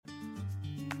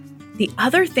The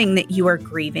other thing that you are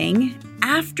grieving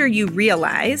after you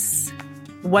realize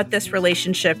what this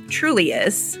relationship truly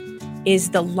is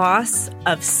the loss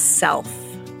of self.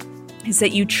 Is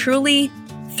that you truly,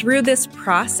 through this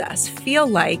process, feel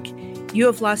like you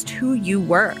have lost who you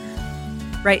were,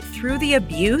 right? Through the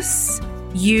abuse,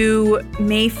 you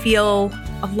may feel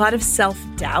a lot of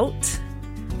self-doubt,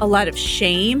 a lot of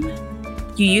shame.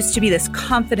 You used to be this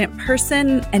confident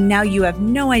person, and now you have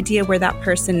no idea where that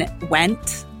person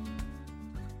went.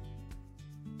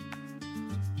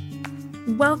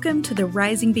 Welcome to the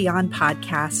Rising Beyond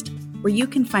podcast, where you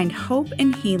can find hope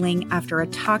and healing after a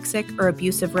toxic or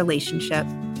abusive relationship.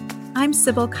 I'm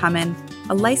Sybil Cummin,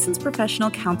 a licensed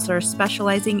professional counselor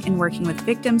specializing in working with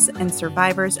victims and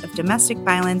survivors of domestic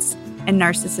violence and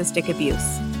narcissistic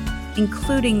abuse,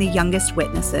 including the youngest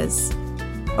witnesses.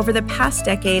 Over the past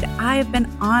decade, I have been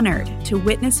honored to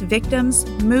witness victims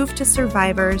move to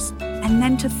survivors and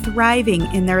then to thriving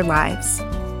in their lives.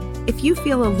 If you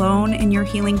feel alone in your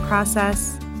healing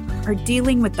process, are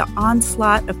dealing with the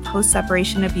onslaught of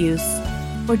post-separation abuse,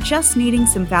 or just needing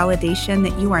some validation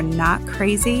that you are not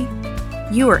crazy,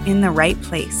 you are in the right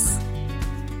place.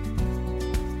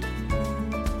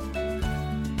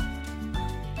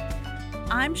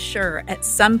 I'm sure at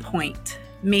some point,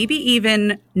 maybe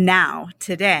even now,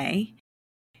 today,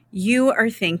 you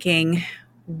are thinking,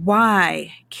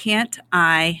 why can't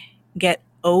I get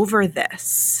over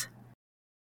this?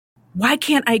 Why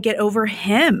can't I get over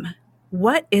him?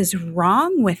 What is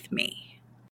wrong with me?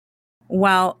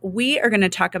 Well, we are going to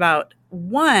talk about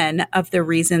one of the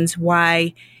reasons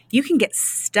why you can get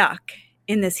stuck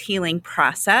in this healing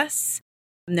process.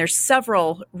 And there's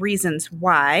several reasons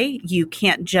why you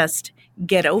can't just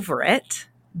get over it,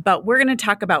 but we're going to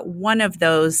talk about one of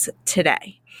those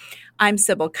today. I'm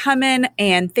Sybil Cummin,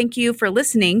 and thank you for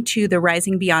listening to the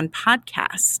Rising Beyond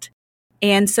podcast.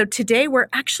 And so today we're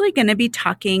actually going to be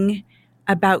talking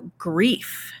about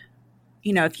grief.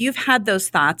 You know, if you've had those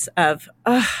thoughts of,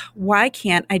 why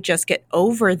can't I just get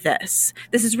over this?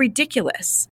 This is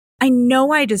ridiculous. I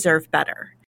know I deserve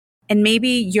better. And maybe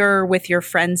you're with your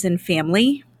friends and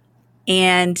family,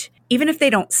 and even if they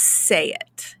don't say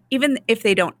it, even if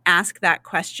they don't ask that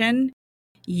question,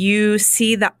 you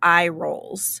see the eye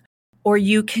rolls, or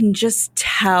you can just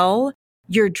tell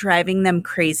you're driving them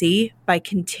crazy by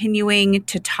continuing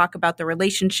to talk about the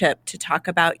relationship, to talk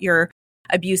about your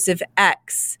abusive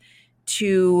ex,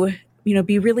 to,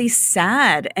 be really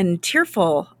sad and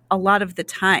tearful a lot of the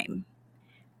time.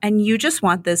 And you just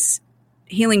want this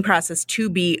healing process to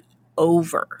be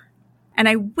over. And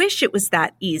I wish it was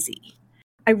that easy.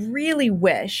 I really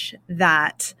wish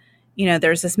that,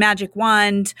 there's this magic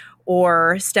wand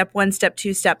or step 1, step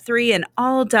 2, step 3, and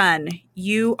all done.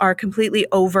 You are completely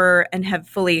over and have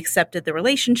fully accepted the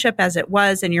relationship as it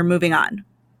was, and you're moving on.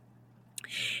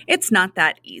 It's not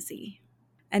that easy.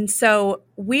 And so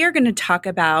we are going to talk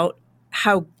about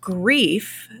how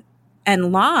grief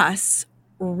and loss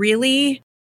really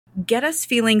get us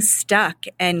feeling stuck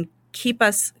and keep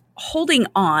us holding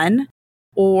on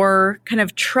or kind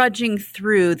of trudging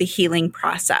through the healing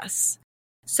process.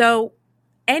 So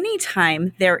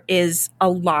anytime there is a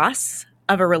loss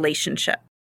of a relationship,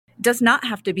 it does not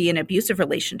have to be an abusive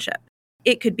relationship.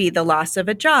 It could be the loss of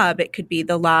a job. It could be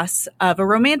the loss of a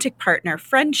romantic partner,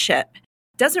 friendship.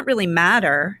 Doesn't really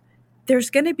matter. There's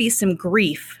going to be some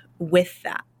grief with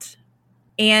that.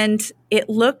 And it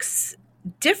looks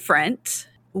different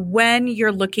when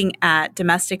you're looking at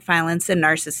domestic violence and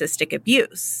narcissistic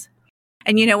abuse.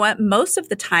 And you know what? Most of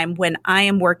the time when I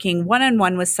am working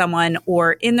one-on-one with someone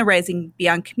or in the Rising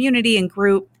Beyond community and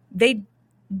group, they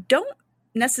don't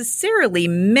necessarily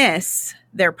miss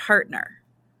their partner.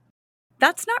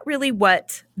 That's not really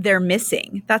what they're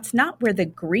missing. That's not where the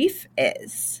grief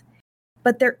is.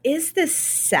 But there is this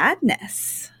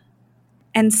sadness.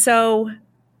 And so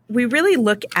we really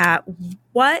look at,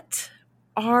 what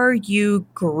are you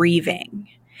grieving?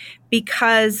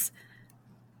 Because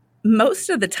most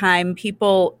of the time,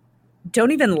 people don't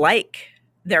even like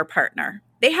their partner.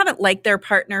 They haven't liked their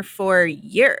partner for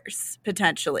years,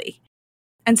 potentially.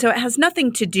 And so it has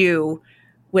nothing to do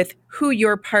with who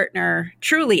your partner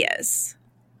truly is.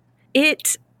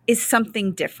 It is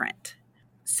something different.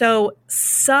 So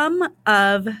some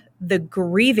of the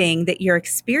grieving that you're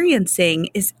experiencing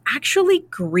is actually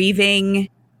grieving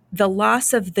the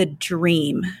loss of the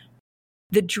dream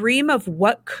of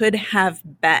what could have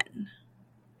been.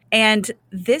 And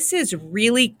this is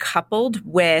really coupled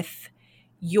with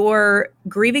your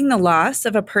grieving the loss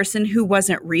of a person who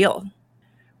wasn't real,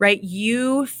 right?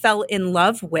 You fell in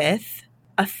love with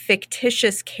a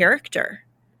fictitious character.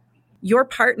 Your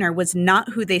partner was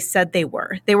not who they said they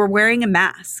were. They were wearing a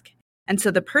mask. And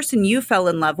so the person you fell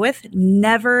in love with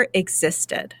never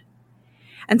existed.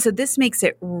 And so this makes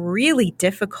it really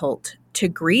difficult to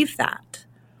grieve that.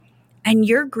 And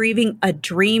you're grieving a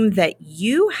dream that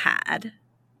you had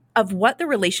of what the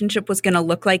relationship was going to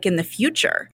look like in the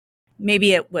future.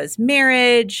 Maybe it was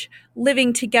marriage,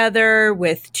 living together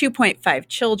with 2.5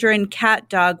 children, cat,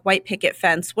 dog, white picket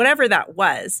fence, whatever that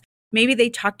was. Maybe they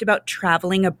talked about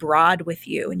traveling abroad with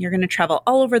you and you're going to travel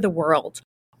all over the world,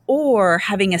 or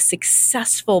having a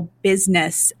successful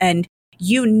business and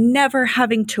you never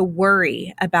having to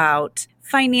worry about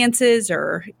finances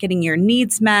or getting your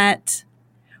needs met.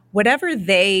 Whatever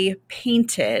they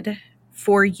painted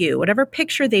for you, whatever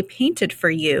picture they painted for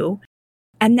you,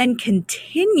 and then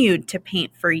continued to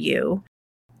paint for you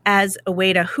as a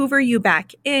way to hoover you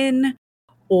back in,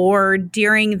 or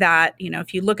during that,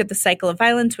 if you look at the cycle of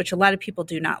violence, which a lot of people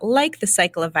do not like the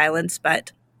cycle of violence,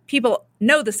 but people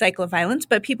know the cycle of violence,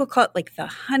 but people call it like the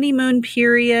honeymoon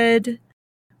period,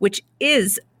 which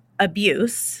is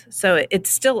abuse. So it's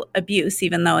still abuse,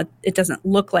 even though it doesn't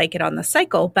look like it on the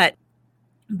cycle. But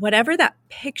whatever that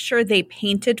picture they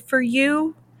painted for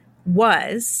you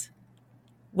was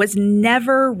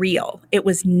never real. It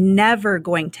was never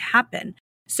going to happen.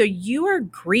 So you are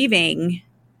grieving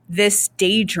this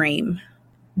daydream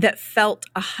that felt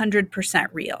 100%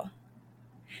 real,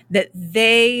 that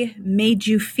they made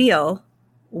you feel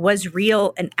was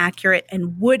real and accurate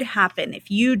and would happen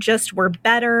if you just were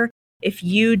better, if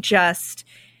you just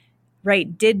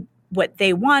did what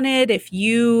they wanted, if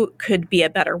you could be a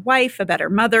better wife, a better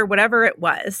mother, whatever it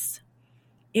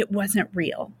wasn't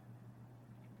real.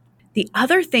 The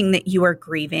other thing that you are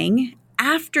grieving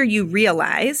after you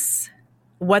realize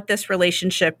what this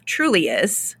relationship truly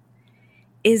is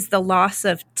the loss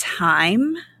of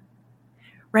time,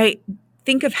 right?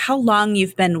 Think of how long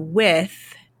you've been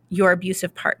with your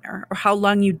abusive partner or how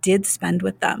long you did spend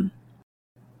with them.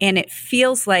 And it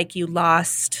feels like you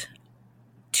lost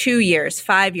 2 years,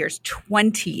 5 years,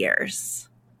 20 years,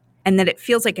 and that it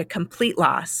feels like a complete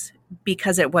loss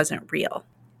because it wasn't real.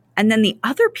 And then the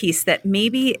other piece that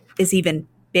maybe is even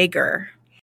bigger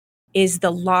is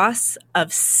the loss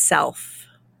of self,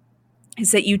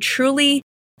 is that you truly,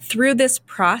 through this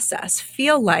process,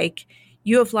 feel like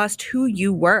you have lost who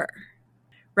you were,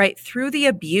 right? Through the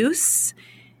abuse,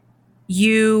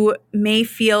 you may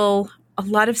feel a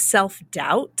lot of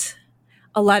self-doubt,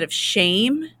 a lot of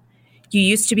shame. You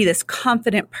used to be this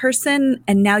confident person,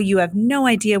 and now you have no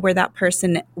idea where that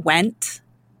person went.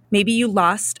 Maybe you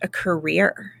lost a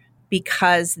career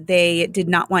because they did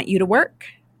not want you to work.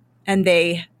 And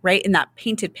they, right, in that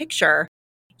painted picture,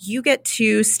 you get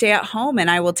to stay at home and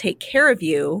I will take care of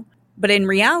you. But in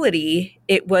reality,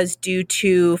 it was due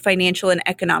to financial and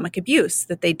economic abuse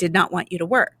that they did not want you to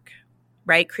work,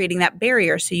 right? Creating that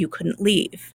barrier so you couldn't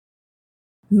leave.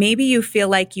 Maybe you feel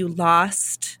like you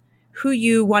lost who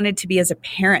you wanted to be as a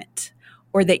parent,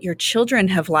 or that your children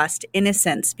have lost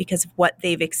innocence because of what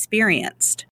they've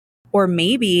experienced. Or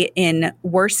maybe in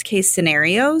worst case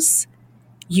scenarios,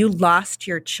 you lost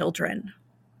your children.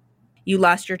 You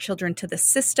lost your children to the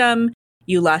system.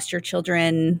 You lost your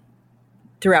children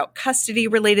throughout custody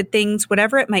related things,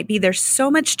 whatever it might be. There's so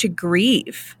much to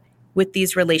grieve with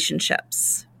these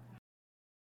relationships.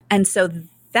 And so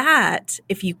that,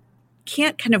 if you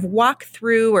can't kind of walk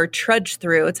through or trudge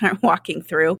through, it's not walking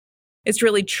through, it's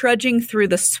really trudging through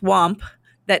the swamp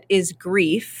that is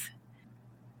grief,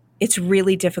 it's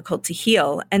really difficult to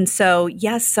heal. And so,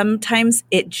 yes, sometimes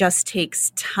it just takes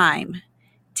time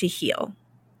to heal.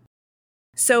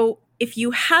 So if you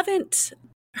haven't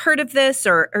heard of this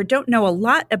or don't know a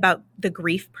lot about the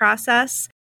grief process,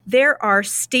 there are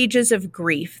stages of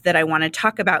grief that I want to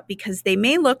talk about because they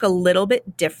may look a little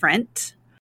bit different.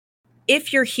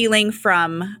 If you're healing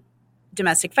from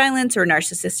domestic violence or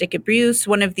narcissistic abuse,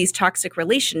 one of these toxic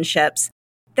relationships,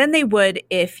 than they would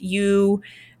if you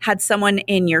had someone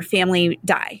in your family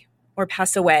die or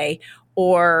pass away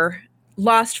or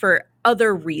lost for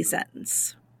other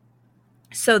reasons.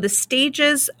 So the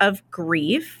stages of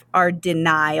grief are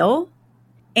denial,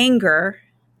 anger,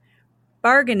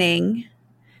 bargaining,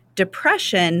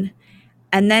 depression,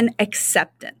 and then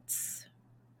acceptance.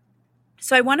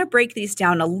 So I want to break these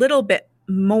down a little bit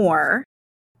more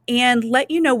and let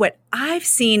you know what I've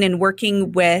seen in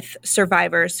working with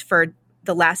survivors for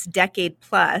the last decade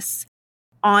plus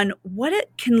on what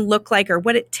it can look like or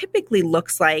what it typically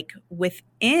looks like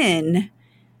within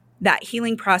that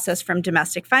healing process from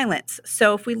domestic violence.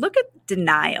 So if we look at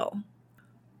denial,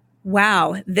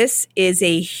 wow, this is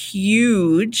a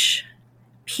huge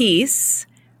piece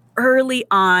early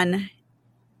on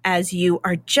as you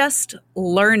are just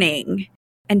learning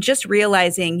and just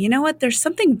realizing, you know what, there's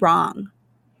something wrong.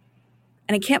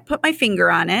 and I can't put my finger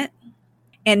on it.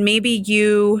 And maybe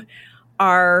you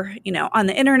are, on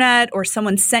the internet, or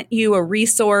someone sent you a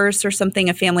resource or something,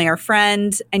 a family or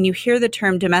friend, and you hear the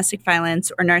term domestic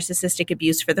violence or narcissistic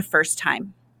abuse for the first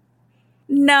time.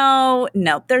 No,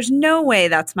 there's no way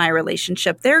that's my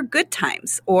relationship. There are good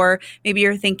times. Or maybe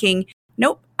you're thinking,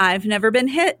 nope, I've never been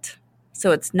hit,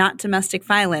 so it's not domestic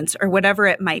violence, or whatever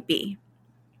it might be.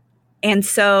 And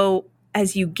so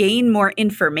as you gain more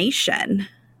information,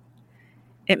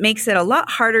 it makes it a lot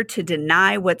harder to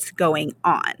deny what's going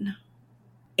on.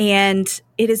 And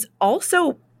it is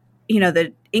also,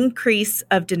 the increase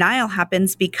of denial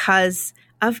happens because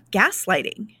of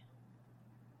gaslighting,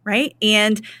 right?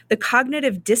 And the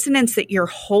cognitive dissonance that you're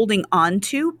holding on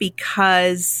to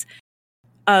because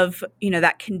of,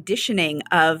 that conditioning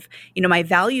of, my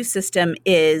value system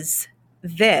is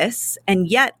this, and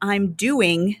yet I'm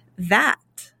doing that.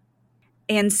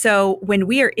 And so when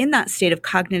we are in that state of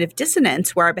cognitive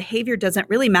dissonance where our behavior doesn't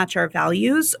really match our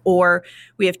values, or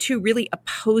we have two really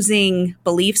opposing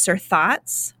beliefs or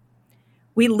thoughts,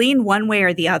 we lean one way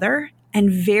or the other.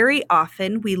 And very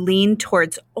often we lean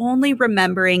towards only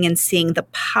remembering and seeing the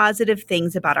positive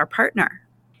things about our partner.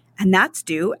 And that's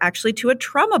due actually to a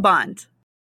trauma bond,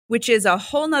 which is a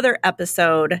whole nother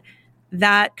episode.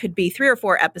 That could be 3 or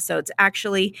 4 episodes,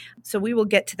 actually. So we will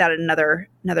get to that another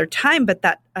time. But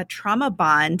that a trauma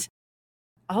bond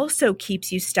also keeps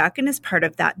you stuck and is part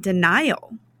of that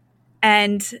denial.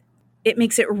 And it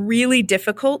makes it really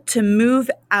difficult to move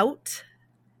out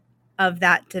of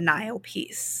that denial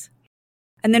piece.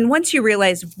 And then once you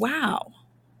realize, wow,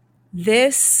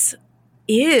 this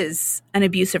is an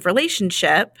abusive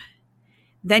relationship,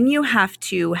 then you have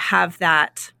to have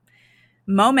that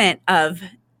moment of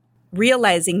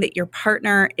realizing that your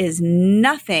partner is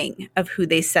nothing of who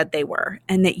they said they were,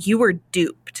 and that you were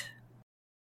duped.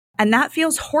 And that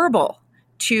feels horrible,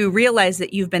 to realize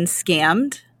that you've been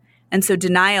scammed. And so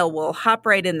denial will hop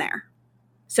right in there.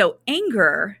 So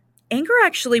anger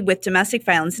actually with domestic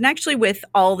violence, and actually with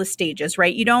all the stages,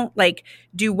 right? You don't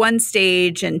do one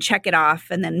stage and check it off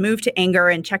and then move to anger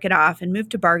and check it off and move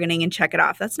to bargaining and check it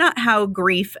off. That's not how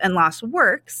grief and loss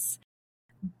works.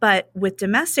 But with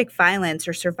domestic violence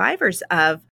or survivors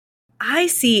of, I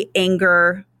see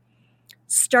anger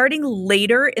starting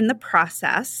later in the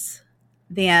process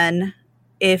than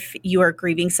if you are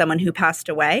grieving someone who passed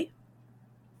away.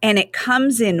 And it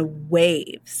comes in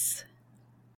waves.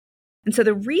 And so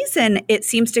the reason it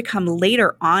seems to come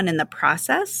later on in the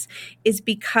process is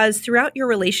because throughout your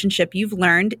relationship, you've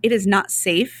learned it is not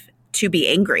safe to be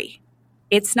angry.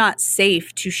 It's not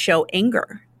safe to show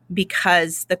anger,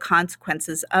 because the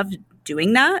consequences of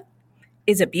doing that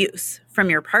is abuse from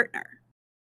your partner.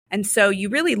 And so you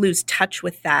really lose touch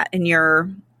with that and your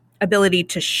ability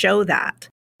to show that.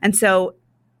 And so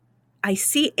I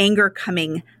see anger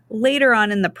coming later on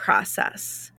in the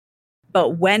process.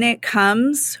 But when it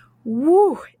comes,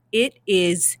 it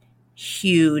is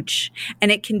huge.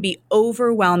 And it can be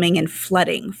overwhelming and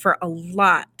flooding for a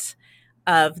lot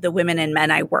of the women and men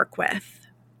I work with.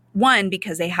 1,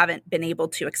 because they haven't been able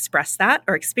to express that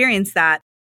or experience that.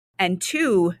 And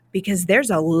 2, because there's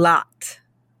a lot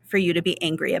for you to be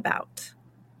angry about.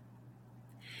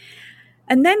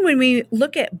 And then when we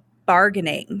look at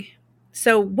bargaining,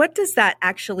 so what does that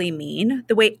actually mean?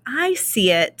 The way I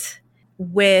see it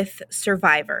with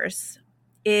survivors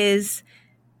is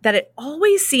that it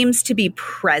always seems to be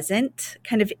present,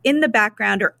 kind of in the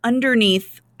background or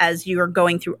underneath as you are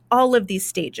going through all of these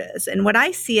stages. And what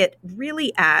I see it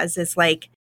really as is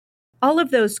all of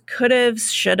those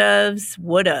could'ves, should'ves,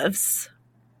 would'ves,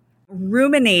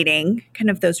 ruminating,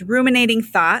 kind of those ruminating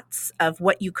thoughts of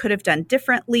what you could have done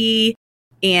differently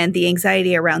and the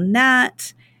anxiety around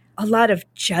that, a lot of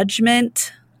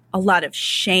judgment, a lot of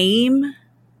shame.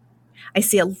 I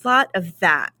see a lot of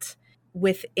that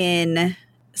within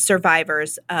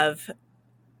survivors of,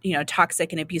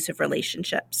 toxic and abusive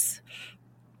relationships.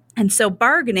 And so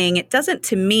bargaining, it doesn't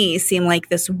to me seem like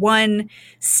this one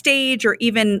stage, or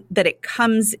even that it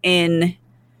comes in,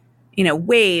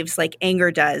 waves like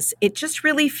anger does. It just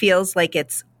really feels like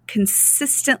it's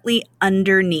consistently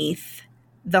underneath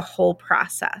the whole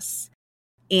process.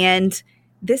 And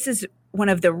this is one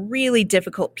of the really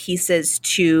difficult pieces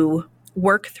to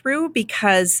work through,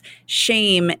 because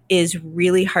shame is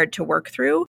really hard to work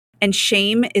through. And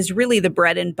shame is really the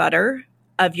bread and butter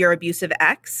of your abusive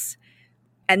ex.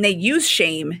 And they use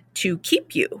shame to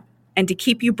keep you and to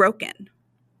keep you broken.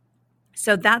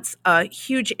 So that's a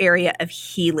huge area of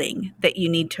healing that you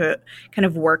need to kind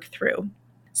of work through.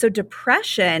 So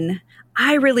depression,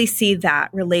 I really see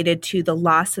that related to the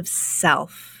loss of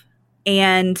self.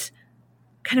 And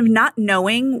kind of not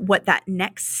knowing what that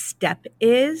next step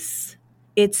is.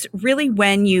 It's really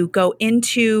when you go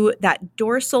into that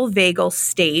dorsal vagal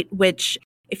state, which,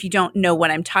 if you don't know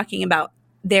what I'm talking about,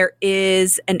 there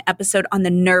is an episode on the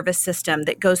nervous system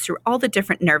that goes through all the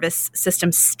different nervous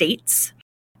system states.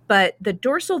 But the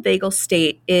dorsal vagal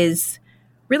state is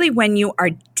really when you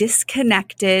are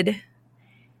disconnected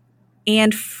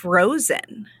and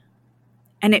frozen.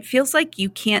 And it feels like you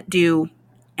can't do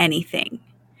anything,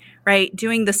 right?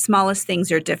 Doing the smallest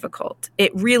things are difficult.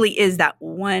 It really is that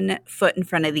one foot in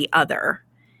front of the other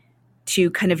to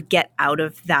kind of get out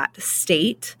of that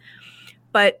state.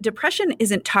 But depression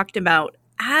isn't talked about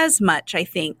as much, I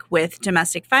think, with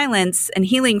domestic violence and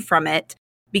healing from it,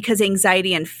 because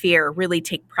anxiety and fear really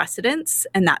take precedence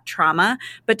and that trauma.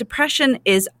 But depression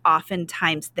is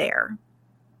oftentimes there.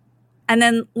 And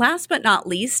then last but not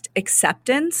least,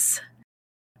 acceptance.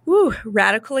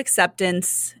 Radical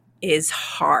acceptance is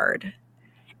hard.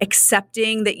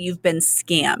 Accepting that you've been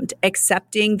scammed,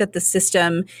 accepting that the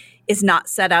system is not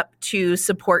set up to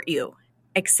support you,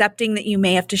 accepting that you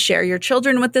may have to share your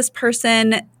children with this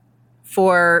person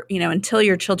for, until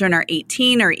your children are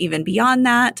 18 or even beyond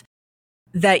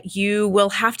that you will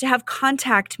have to have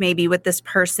contact maybe with this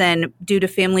person due to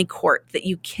family court, that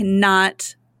you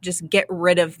cannot just get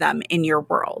rid of them in your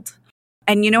world.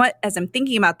 And you know what? As I'm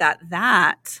thinking about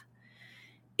that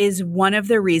is one of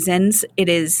the reasons it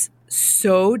is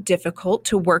so difficult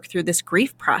to work through this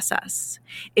grief process.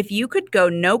 If you could go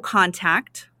no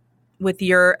contact with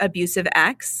your abusive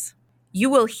ex, you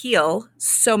will heal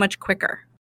so much quicker.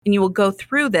 And you will go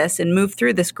through this and move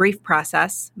through this grief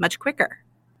process much quicker.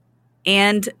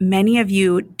 And many of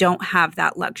you don't have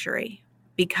that luxury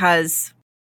because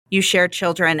you share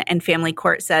children and family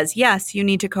court says, yes, you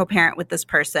need to co-parent with this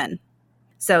person.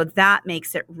 So that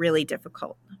makes it really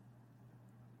difficult.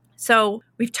 So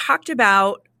we've talked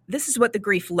about, this is what the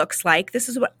grief looks like. This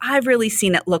is what I've really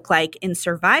seen it look like in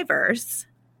survivors.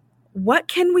 What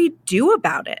can we do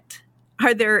about it?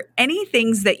 Are there any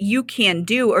things that you can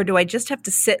do, or do I just have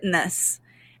to sit in this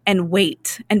and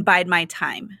wait and bide my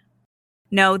time?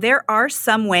 No, there are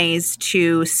some ways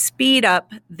to speed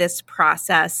up this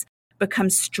process, become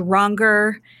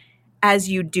stronger as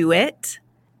you do it,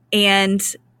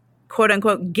 and quote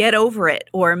unquote, get over it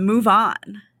or move on.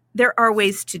 There are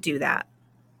ways to do that.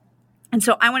 And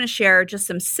so I want to share just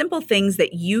some simple things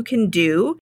that you can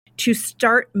do to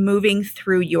start moving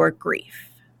through your grief.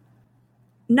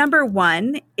 Number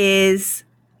one is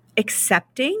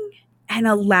accepting and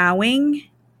allowing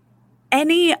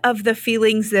any of the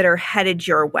feelings that are headed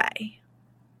your way,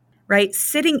 right?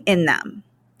 Sitting in them.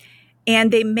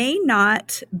 And they may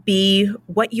not be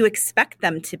what you expect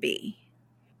them to be.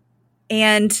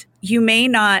 And you may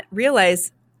not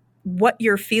realize what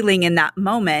you're feeling in that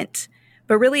moment,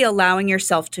 but really allowing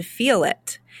yourself to feel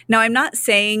it. Now, I'm not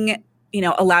saying,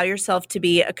 allow yourself to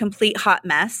be a complete hot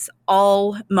mess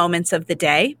all moments of the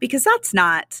day, because that's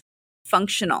not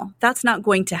functional. That's not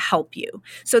going to help you.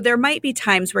 So there might be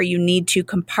times where you need to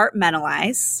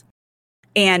compartmentalize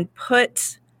and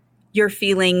put your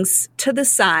feelings to the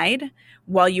side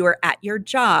while you are at your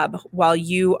job, while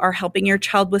you are helping your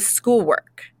child with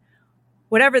schoolwork.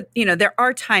 Whatever, there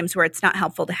are times where it's not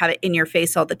helpful to have it in your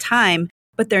face all the time,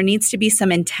 but there needs to be some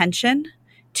intention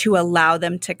to allow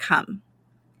them to come.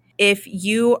 If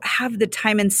you have the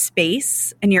time and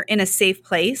space and you're in a safe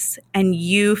place and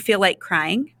you feel like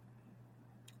crying,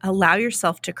 allow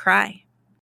yourself to cry.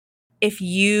 If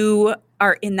you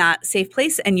are in that safe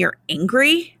place and you're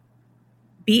angry,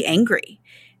 be angry.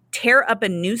 Tear up a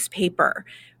newspaper,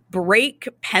 break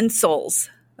pencils.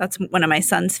 That's one of my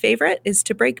son's favorite, is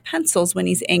to break pencils when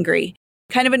he's angry.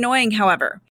 Kind of annoying,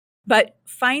 however. But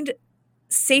find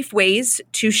safe ways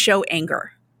to show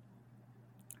anger,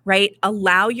 right?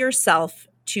 Allow yourself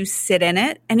to sit in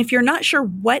it. And if you're not sure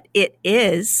what it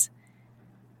is,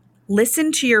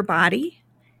 listen to your body.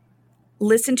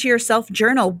 Listen to yourself,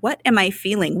 journal. What am I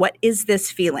feeling? What is this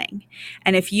feeling?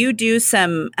 And if you do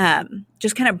some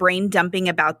just kind of brain dumping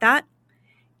about that,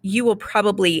 you will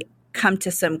probably come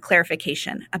to some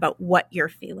clarification about what you're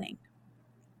feeling.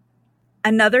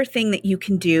 Another thing that you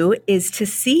can do is to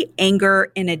see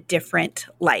anger in a different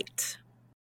light.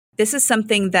 This is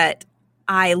something that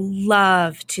I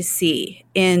love to see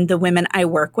in the women I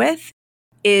work with,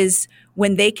 is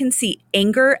when they can see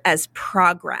anger as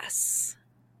progress,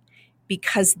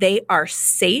 because they are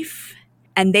safe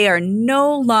and they are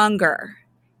no longer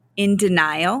in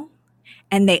denial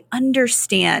and they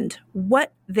understand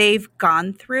what they've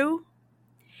gone through.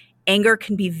 Anger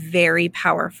can be very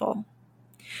powerful.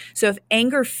 So if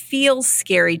anger feels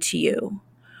scary to you,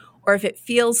 or if it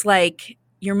feels like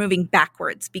you're moving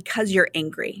backwards because you're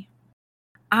angry,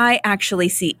 I actually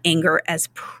see anger as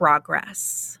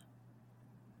progress.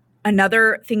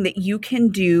 Another thing that you can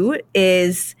do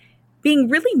is being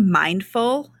really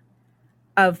mindful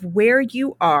of where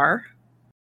you are,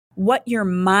 what your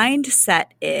mindset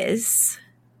is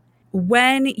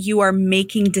when you are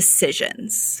making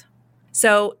decisions.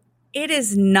 So it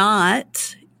is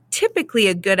not typically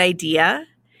a good idea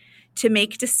to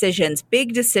make decisions,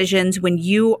 big decisions, when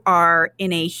you are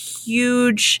in a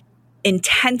huge,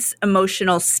 intense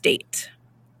emotional state.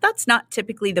 That's not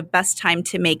typically the best time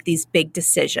to make these big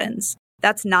decisions.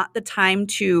 That's not the time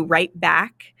to write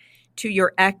back to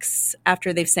your ex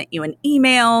after they've sent you an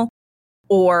email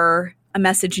or a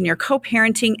message in your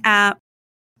co-parenting app.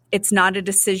 It's not a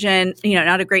decision,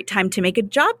 not a great time to make a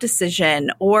job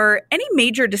decision or any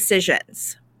major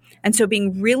decisions. And so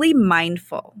being really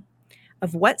mindful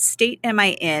of what state am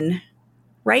I in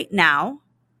right now.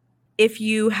 If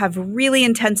you have really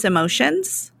intense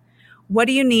emotions, what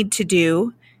do you need to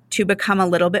do to become a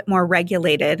little bit more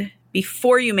regulated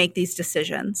before you make these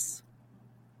decisions?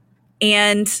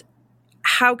 And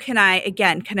how can I,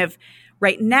 again,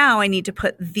 right now, I need to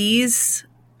put these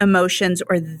emotions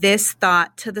or this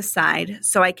thought to the side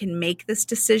so I can make this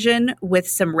decision with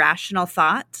some rational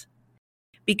thought.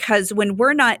 Because when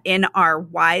we're not in our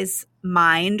wise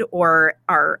mind or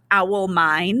our owl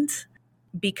mind,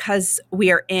 because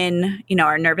we are in,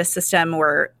 our nervous system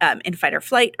or in fight or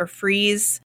flight or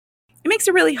freeze, it makes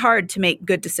it really hard to make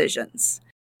good decisions.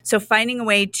 So finding a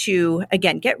way to,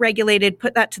 again, get regulated,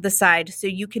 put that to the side so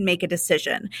you can make a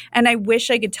decision. And I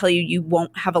wish I could tell you you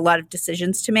won't have a lot of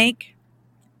decisions to make,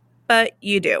 but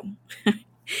you do.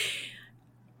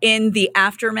 In the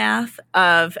aftermath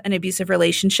of an abusive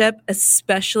relationship,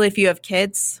 especially if you have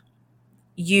kids,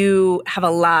 you have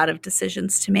a lot of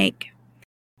decisions to make.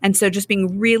 And so just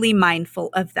being really mindful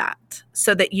of that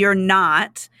so that you're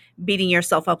not beating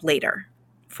yourself up later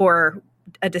for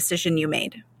a decision you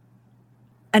made.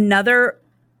 Another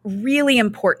really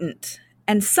important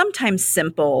and sometimes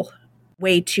simple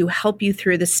way to help you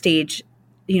through the stage,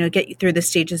 get you through the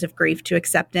stages of grief to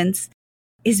acceptance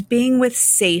is being with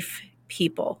safe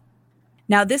people.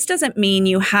 Now, this doesn't mean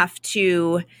you have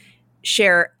to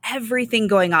share everything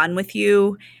going on with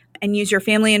you and use your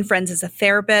family and friends as a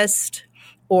therapist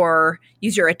or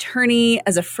use your attorney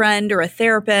as a friend or a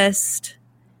therapist,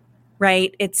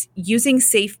 right? It's using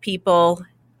safe people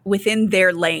within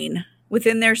their lane,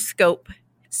 within their scope.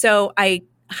 So I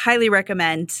highly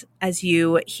recommend, as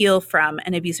you heal from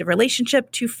an abusive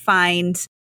relationship, to find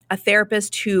a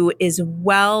therapist who is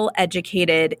well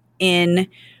educated in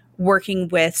working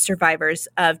with survivors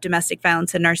of domestic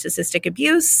violence and narcissistic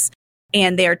abuse,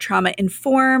 and they are trauma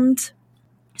informed,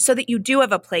 so that you do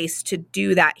have a place to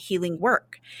do that healing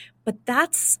work. But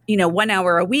that's, 1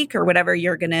 hour a week or whatever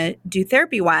you're going to do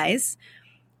therapy-wise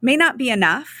may not be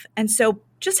enough. And so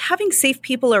just having safe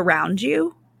people around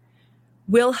you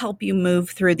will help you move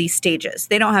through these stages.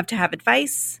 They don't have to have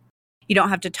advice. You don't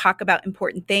have to talk about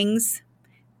important things.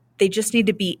 They just need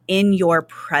to be in your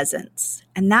presence.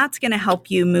 And that's going to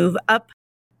help you move up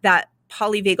that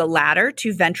polyvagal ladder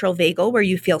to ventral vagal, where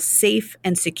you feel safe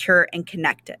and secure and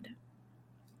connected.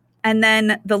 And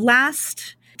then the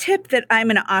last tip that I'm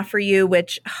going to offer you,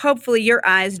 which hopefully your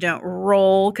eyes don't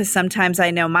roll, because sometimes I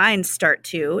know mine start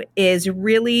to, is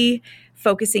really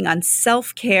focusing on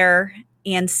self-care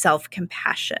and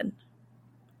self-compassion,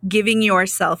 giving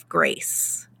yourself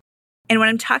grace. And when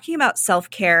I'm talking about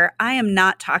self-care, I am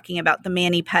not talking about the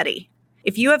mani-pedi.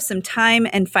 If you have some time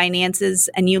and finances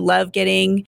and you love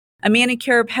getting a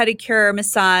manicure, pedicure,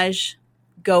 massage,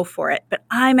 go for it. But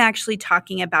I'm actually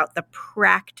talking about the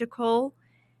practical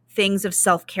things of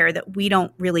self-care that we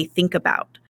don't really think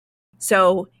about.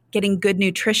 So getting good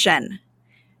nutrition,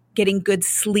 getting good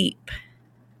sleep,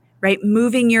 right?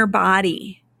 Moving your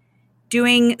body,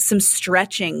 doing some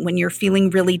stretching when you're feeling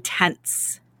really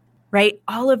tense, right?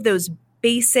 All of those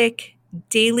basic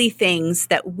daily things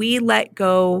that we let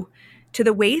go to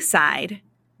the wayside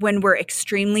when we're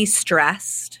extremely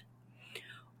stressed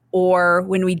or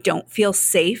when we don't feel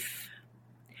safe.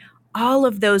 All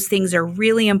of those things are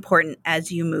really important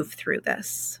as you move through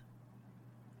this.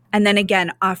 And then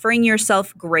again, offering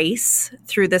yourself grace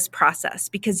through this process,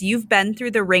 because you've been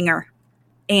through the ringer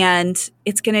and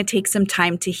it's going to take some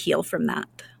time to heal from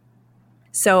that.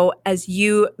 So as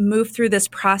you move through this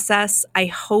process, I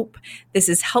hope this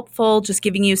is helpful, just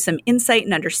giving you some insight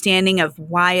and understanding of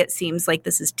why it seems like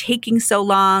this is taking so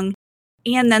long,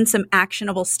 and then some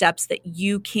actionable steps that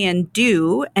you can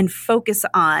do and focus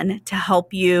on to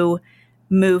help you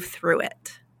move through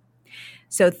it.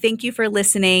 So thank you for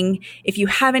listening. If you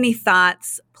have any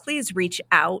thoughts, please reach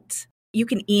out. You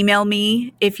can email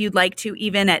me if you'd like to,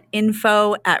 even at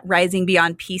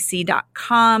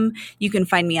info@risingbeyondpc.com. You can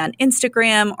find me on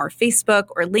Instagram or Facebook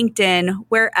or LinkedIn,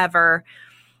 wherever.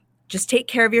 Just take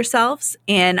care of yourselves,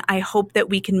 and I hope that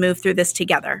we can move through this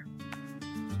together.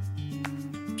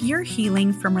 If you're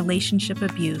healing from relationship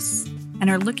abuse and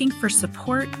are looking for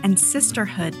support and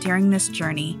sisterhood during this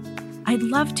journey, I'd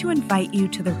love to invite you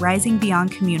to the Rising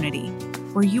Beyond community,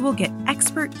 where you will get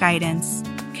expert guidance,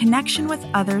 connection with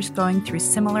others going through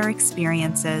similar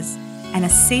experiences, and a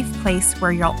safe place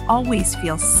where you'll always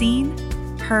feel seen,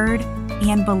 heard,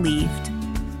 and believed.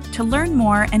 To learn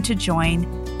more and to join,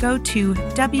 go to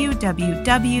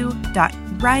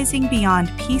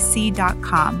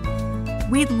www.risingbeyondpc.com.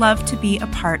 We'd love to be a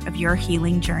part of your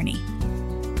healing journey.